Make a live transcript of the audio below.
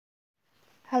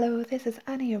Hello, this is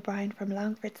Annie O'Brien from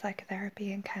Longford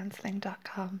Psychotherapy and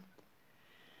Counselling.com.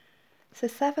 So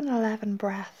 7-11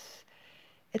 breath,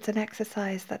 it's an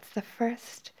exercise that's the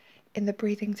first in the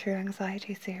Breathing Through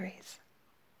Anxiety series.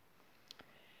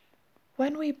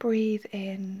 When we breathe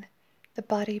in, the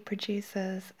body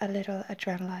produces a little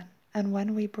adrenaline, and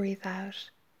when we breathe out,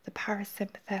 the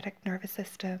parasympathetic nervous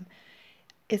system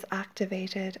is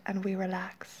activated and we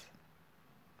relax.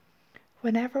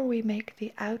 Whenever we make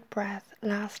the out-breath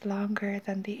last longer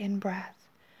than the in-breath,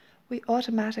 we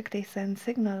automatically send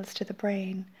signals to the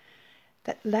brain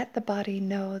that let the body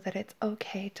know that it's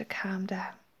okay to calm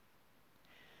down.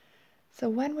 So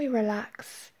when we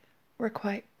relax, we're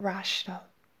quite rational.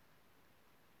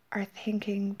 Our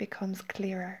thinking becomes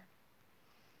clearer.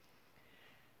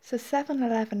 So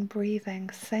 7-11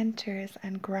 breathing centers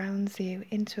and grounds you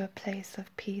into a place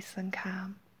of peace and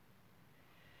calm.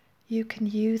 You can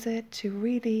use it to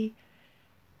really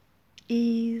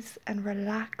ease and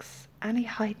relax any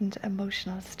heightened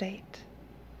emotional state.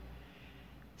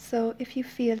 So if you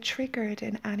feel triggered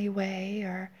in any way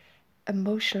or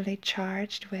emotionally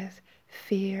charged with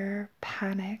fear,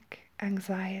 panic,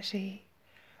 anxiety,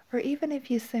 or even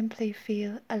if you simply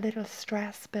feel a little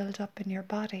stress build up in your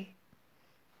body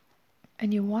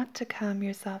and you want to calm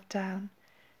yourself down,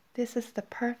 this is the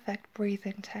perfect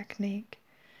breathing technique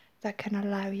that can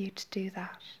allow you to do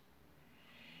that.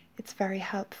 It's very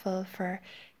helpful for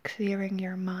clearing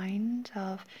your mind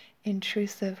of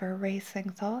intrusive or racing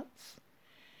thoughts.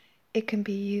 It can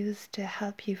be used to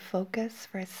help you focus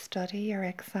for study or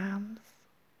exams.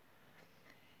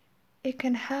 It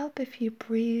can help if you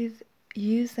breathe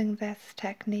using this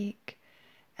technique.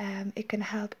 It can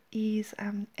help ease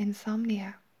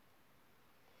insomnia.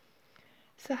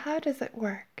 So how does it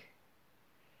work?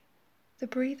 The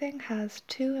breathing has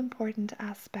two important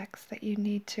aspects that you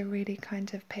need to really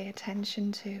kind of pay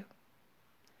attention to.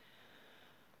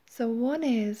 So one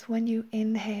is when you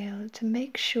inhale to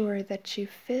make sure that you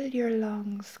fill your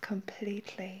lungs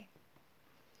completely.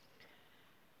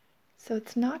 So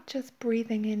it's not just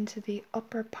breathing into the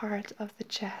upper part of the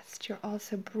chest, you're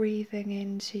also breathing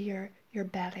into your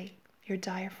belly, your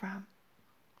diaphragm.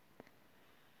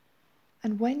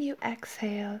 And when you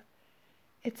exhale,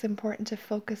 it's important to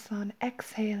focus on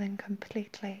exhaling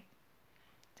completely.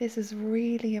 This is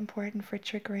really important for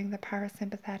triggering the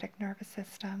parasympathetic nervous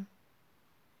system.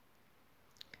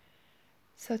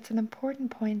 So it's an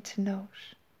important point to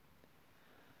note.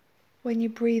 When you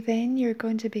breathe in, you're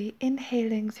going to be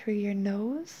inhaling through your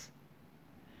nose.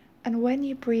 And when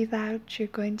you breathe out, you're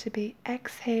going to be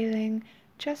exhaling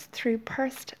just through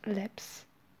pursed lips.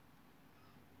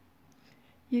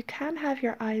 You can have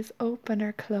your eyes open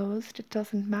or closed, it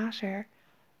doesn't matter.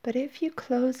 But if you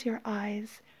close your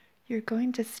eyes, you're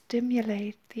going to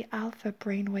stimulate the alpha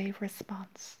brainwave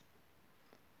response.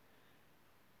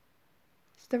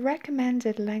 The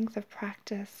recommended length of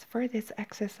practice for this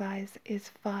exercise is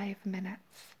 5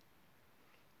 minutes.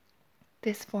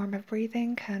 This form of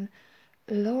breathing can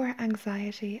lower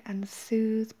anxiety and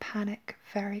soothe panic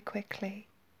very quickly.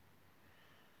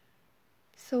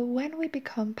 So when we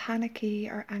become panicky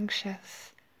or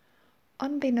anxious,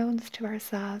 unbeknownst to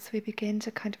ourselves, we begin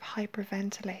to kind of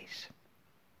hyperventilate.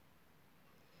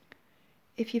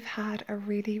 If you've had a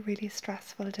really, really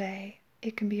stressful day,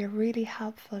 it can be a really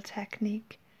helpful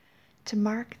technique to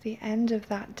mark the end of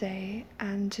that day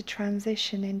and to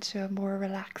transition into a more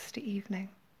relaxed evening.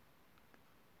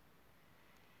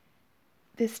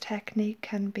 This technique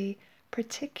can be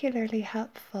particularly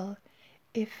helpful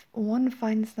if one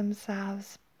finds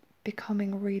themselves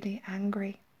becoming really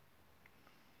angry.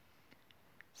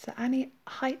 So any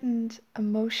heightened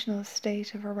emotional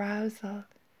state of arousal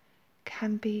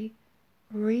can be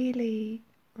really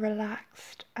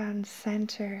relaxed and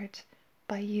centered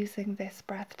by using this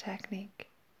breath technique.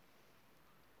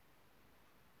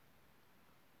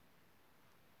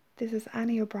 This is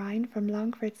Annie O'Brien from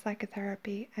Longford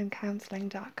Psychotherapy and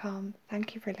Counselling.com.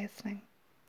 Thank you for listening.